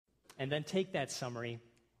and then take that summary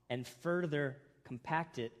and further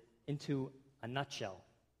compact it into a nutshell,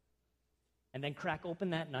 and then crack open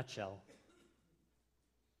that nutshell,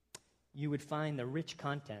 you would find the rich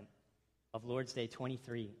content of Lord's Day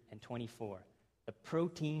 23 and 24. The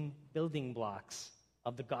protein building blocks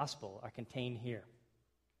of the gospel are contained here.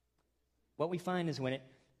 What we find is when it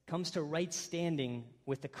comes to right standing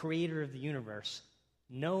with the creator of the universe,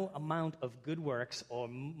 no amount of good works or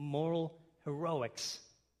moral heroics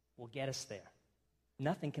will get us there.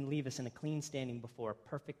 Nothing can leave us in a clean standing before a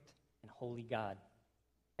perfect and holy God.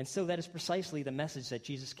 And so that is precisely the message that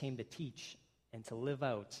Jesus came to teach and to live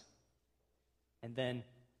out, and then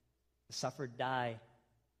to suffer, die,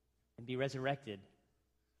 and be resurrected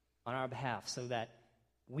on our behalf so that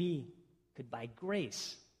we could, by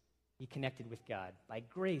grace, be connected with God, by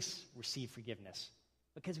grace receive forgiveness,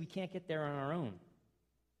 because we can't get there on our own.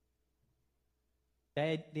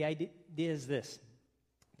 The idea is this,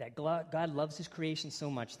 that God loves his creation so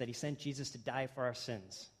much that he sent Jesus to die for our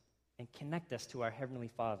sins and connect us to our Heavenly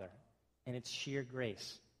Father, and it's sheer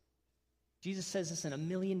grace. Jesus says this in a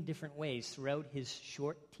million different ways throughout his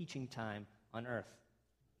short teaching time on earth.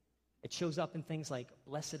 It shows up in things like,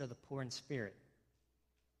 blessed are the poor in spirit.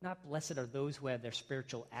 Not blessed are those who have their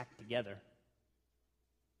spiritual act together.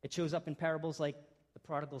 It shows up in parables like the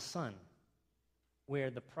prodigal son, where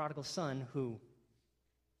the prodigal son, who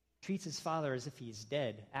treats his father as if he is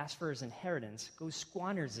dead, asks for his inheritance,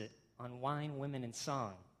 squanders it on wine, women, and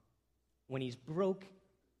song. When he's broke,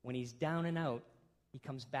 when he's down and out, he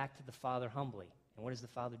comes back to the father humbly. And what does the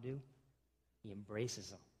father do? He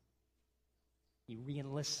embraces him. He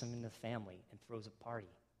re-enlists him in the family and throws a party.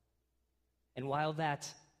 And while that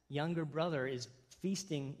younger brother is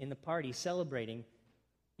feasting in the party, celebrating,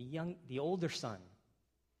 the older son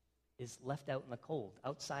is left out in the cold,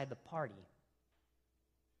 outside the party,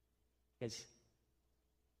 because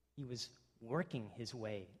he was working his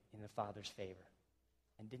way in the Father's favor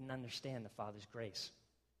and didn't understand the Father's grace.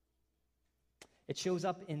 It shows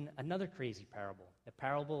up in another crazy parable, the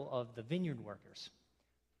parable of the vineyard workers,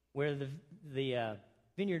 where the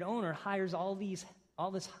vineyard owner hires all this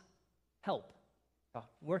help to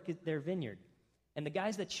work at their vineyard. And the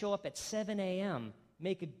guys that show up at 7 a.m.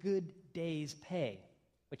 make a good day's pay.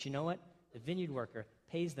 But you know what? The vineyard worker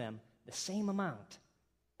pays them the same amount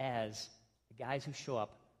as the guys who show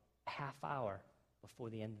up a half hour before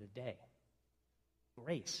the end of the day.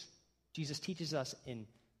 Grace. Jesus teaches us in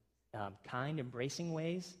kind, embracing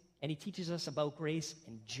ways, and he teaches us about grace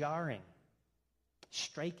in jarring,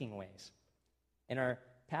 striking ways. In our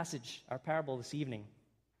passage, our parable this evening,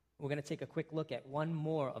 we're going to take a quick look at one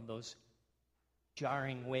more of those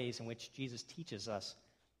jarring ways in which Jesus teaches us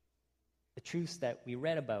the truths that we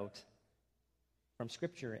read about from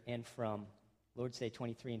Scripture and from Lord's Day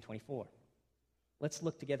 23 and 24. Let's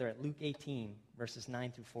look together at Luke 18, verses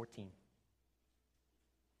 9 through 14.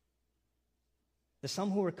 To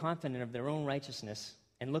some who were confident of their own righteousness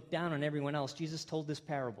and looked down on everyone else, Jesus told this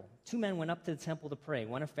parable. 2 men went up to the temple to pray,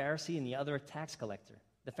 one a Pharisee and the other a tax collector.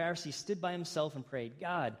 The Pharisee stood by himself and prayed,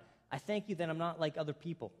 God, I thank you that I'm not like other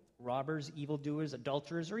people, robbers, evildoers,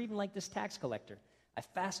 adulterers, or even like this tax collector. I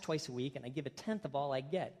fast twice a week and I give 1/10 of all I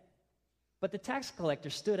get. But the tax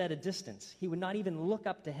collector stood at a distance. He would not even look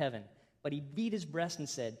up to heaven, but he beat his breast and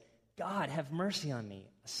said, God, have mercy on me,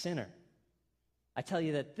 a sinner. I tell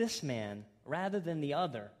you that this man, rather than the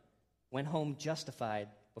other, went home justified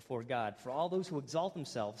before God. For all those who exalt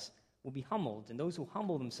themselves will be humbled, and those who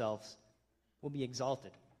humble themselves will be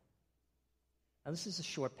exalted. Now, this is a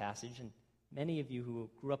short passage, and many of you who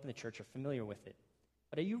grew up in the church are familiar with it.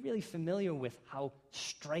 But are you really familiar with how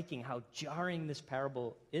striking, how jarring this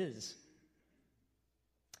parable is?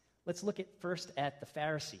 Let's look first at the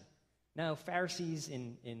Pharisee. Now, Pharisees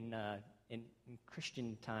in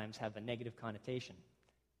Christian times have a negative connotation.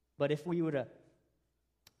 But if we were to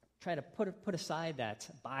try to put aside that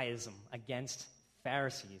biasm against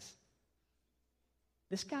Pharisees,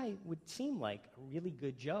 this guy would seem like a really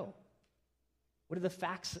good Joe. What are the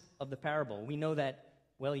facts of the parable? We know that,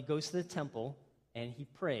 well, he goes to the temple and he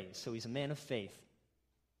prays, so he's a man of faith.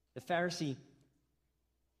 The Pharisee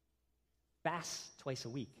fasts twice a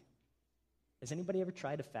week. Has anybody ever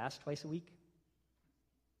tried to fast twice a week?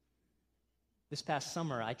 This past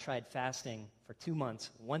summer, I tried fasting for 2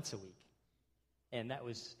 months once a week, and that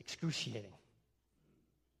was excruciating.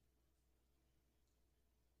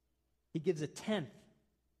 He gives 1/10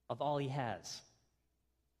 of all he has.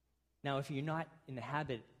 Now, if you're not in the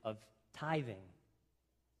habit of tithing,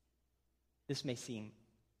 this may seem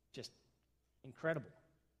just incredible.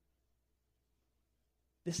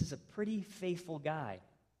 This is a pretty faithful guy.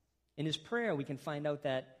 In his prayer, we can find out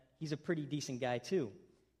that he's a pretty decent guy, too.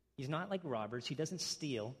 He's not like robbers. He doesn't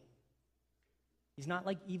steal. He's not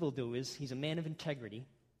like evildoers. He's a man of integrity.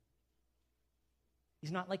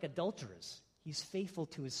 He's not like adulterers. He's faithful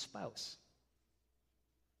to his spouse.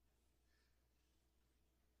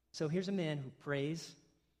 So here's a man who prays,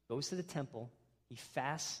 goes to the temple, he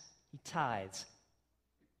fasts, he tithes.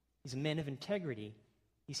 He's a man of integrity.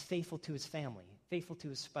 He's faithful to his family, faithful to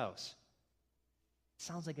his spouse.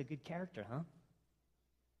 Sounds like a good character, huh?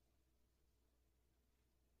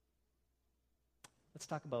 Let's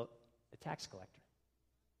talk about the tax collector.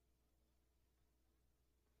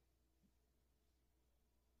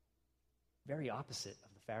 Very opposite of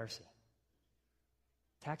the Pharisee.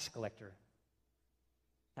 Tax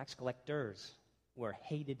collectors were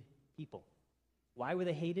hated people. Why were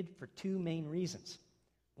they hated? For two main reasons.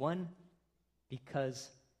 One, because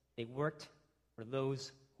they worked for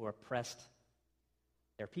those who oppressed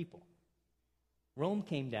their people. Rome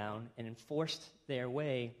came down and enforced their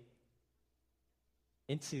way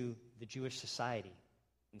into the Jewish society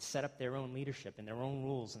and set up their own leadership and their own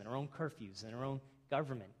rules and their own curfews and their own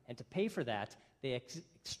government. And to pay for that, they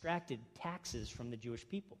extracted taxes from the Jewish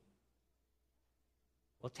people.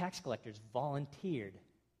 Well, tax collectors volunteered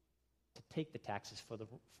to take the taxes for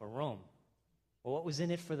Rome. Well, what was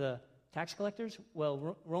in it for the tax collectors?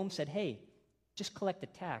 Well, Rome said, hey, just collect the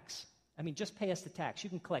tax. Just pay us the tax. You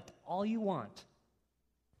can collect all you want.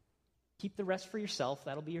 Keep the rest for yourself.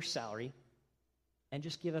 That'll be your salary. And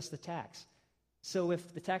just give us the tax. So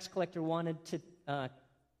if the tax collector wanted to,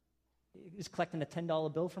 is collecting a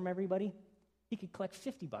 $10 bill from everybody, he could collect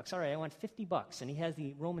 $50. All right, I want $50. And he has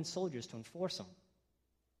the Roman soldiers to enforce them.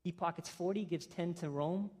 He pockets 40, gives 10 to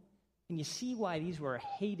Rome. And you see why these were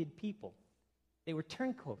hated people. They were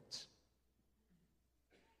turncoats.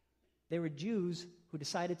 They were Jews who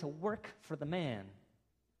decided to work for the man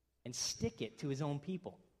and stick it to his own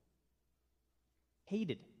people.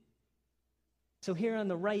 Hated. So here on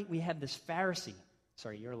the right, we have this Pharisee.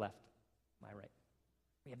 Sorry, your left, my right.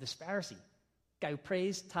 We have this Pharisee, guy who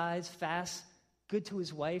prays, tithes, fasts, good to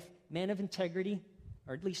his wife, man of integrity,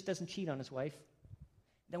 or at least doesn't cheat on his wife.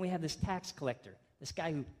 Then we have this tax collector, this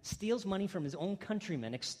guy who steals money from his own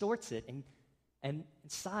countrymen, extorts it, and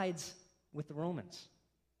sides with the Romans.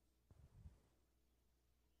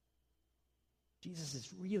 Jesus is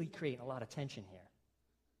really creating a lot of tension here.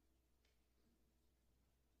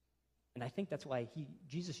 And I think that's why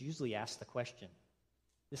Jesus usually asks the question.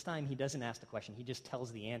 This time he doesn't ask the question, he just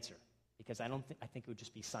tells the answer. Because I think it would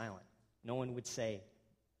just be silent. No one would say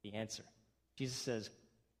the answer. Jesus says,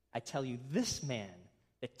 I tell you, this man,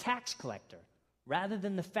 the tax collector, rather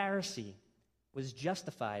than the Pharisee, was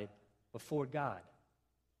justified before God.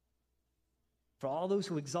 For all those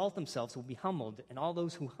who exalt themselves will be humbled, and all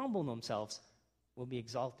those who humble themselves will be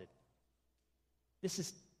exalted. This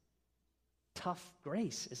is tough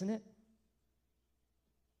grace, isn't it?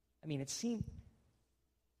 It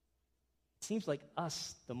seems like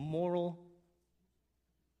us, the moral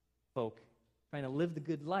folk, trying to live the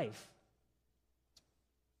good life,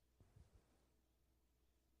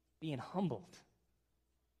 being humbled,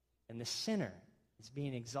 and the sinner is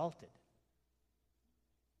being exalted.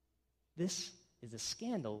 This is a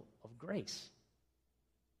scandal of grace.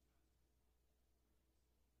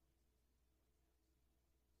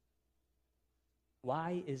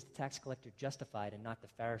 Why is the tax collector justified and not the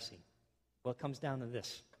Pharisee? Well, it comes down to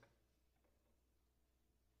this.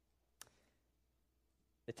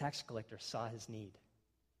 The tax collector saw his need.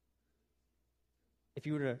 If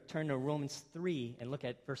you were to turn to Romans 3 and look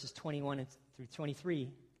at verses 21 through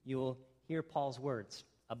 23, you will hear Paul's words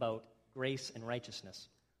about grace and righteousness.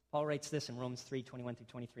 Paul writes this in Romans 3, 21 through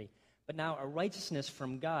 23. But now a righteousness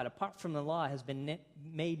from God, apart from the law, has been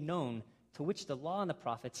made known, to which the law and the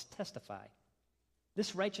prophets testify.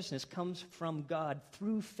 This righteousness comes from God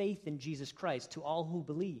through faith in Jesus Christ to all who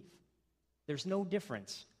believe. There's no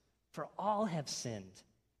difference, for all have sinned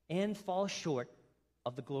and fall short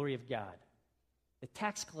of the glory of God. The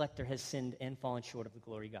tax collector has sinned and fallen short of the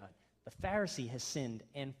glory of God. The Pharisee has sinned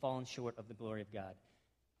and fallen short of the glory of God.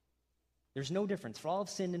 There's no difference, for all have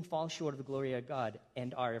sinned and fall short of the glory of God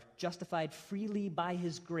and are justified freely by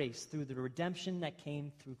his grace through the redemption that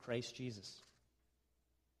came through Christ Jesus.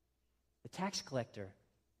 The tax collector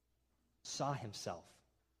saw himself.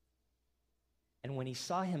 And when he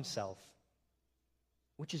saw himself,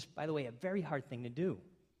 which is, by the way, a very hard thing to do,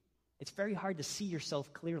 it's very hard to see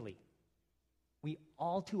yourself clearly. We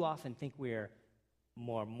all too often think we're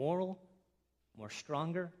more moral, more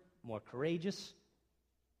stronger, more courageous,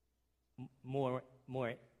 more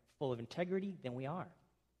full of integrity than we are.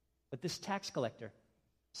 But this tax collector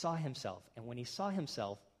saw himself, and when he saw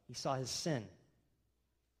himself, he saw his sin.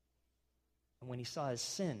 And when he saw his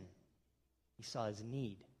sin, he saw his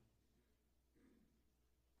need.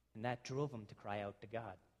 And that drove him to cry out to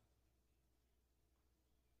God.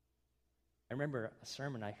 I remember a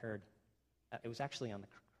sermon I heard. It was actually on the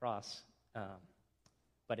cross,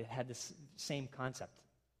 but it had this same concept.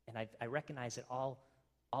 And I recognize it all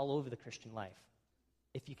over the Christian life.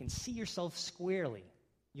 If you can see yourself squarely,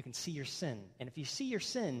 you can see your sin. And if you see your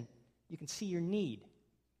sin, you can see your need.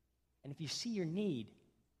 And if you see your need,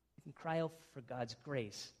 you can cry out for God's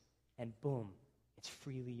grace, and boom, it's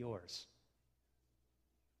freely yours.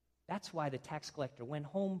 That's why the tax collector went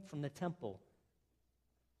home from the temple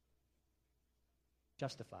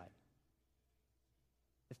justified.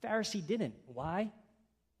 The Pharisee didn't. Why?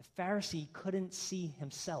 The Pharisee couldn't see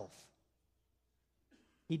himself.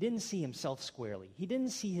 He didn't see himself squarely. He didn't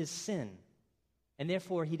see his sin, and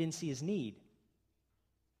therefore he didn't see his need.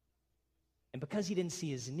 And because he didn't see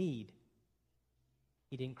his need,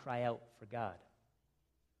 he didn't cry out for God.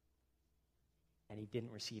 And he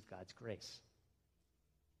didn't receive God's grace.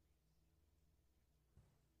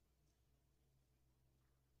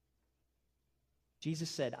 Jesus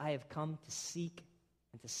said, I have come to seek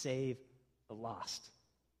and to save the lost.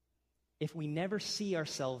 If we never see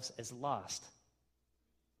ourselves as lost,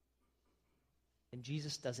 then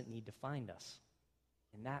Jesus doesn't need to find us.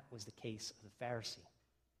 And that was the case of the Pharisee.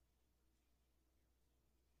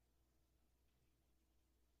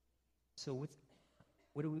 So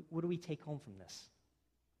what do we take home from this?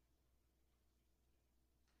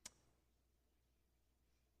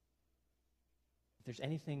 If there's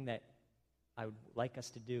anything that I would like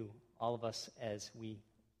us to do, all of us, as we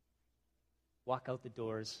walk out the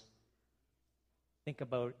doors, think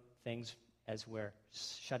about things as we're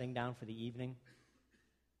shutting down for the evening,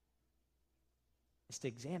 is to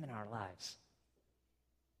examine our lives.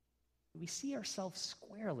 Do we see ourselves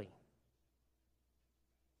squarely?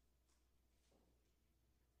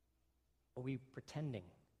 Are we pretending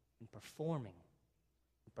and performing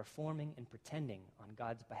and pretending on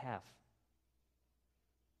God's behalf?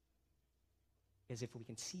 Because if we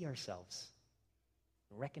can see ourselves,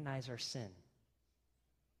 recognize our sin,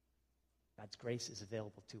 God's grace is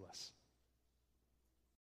available to us.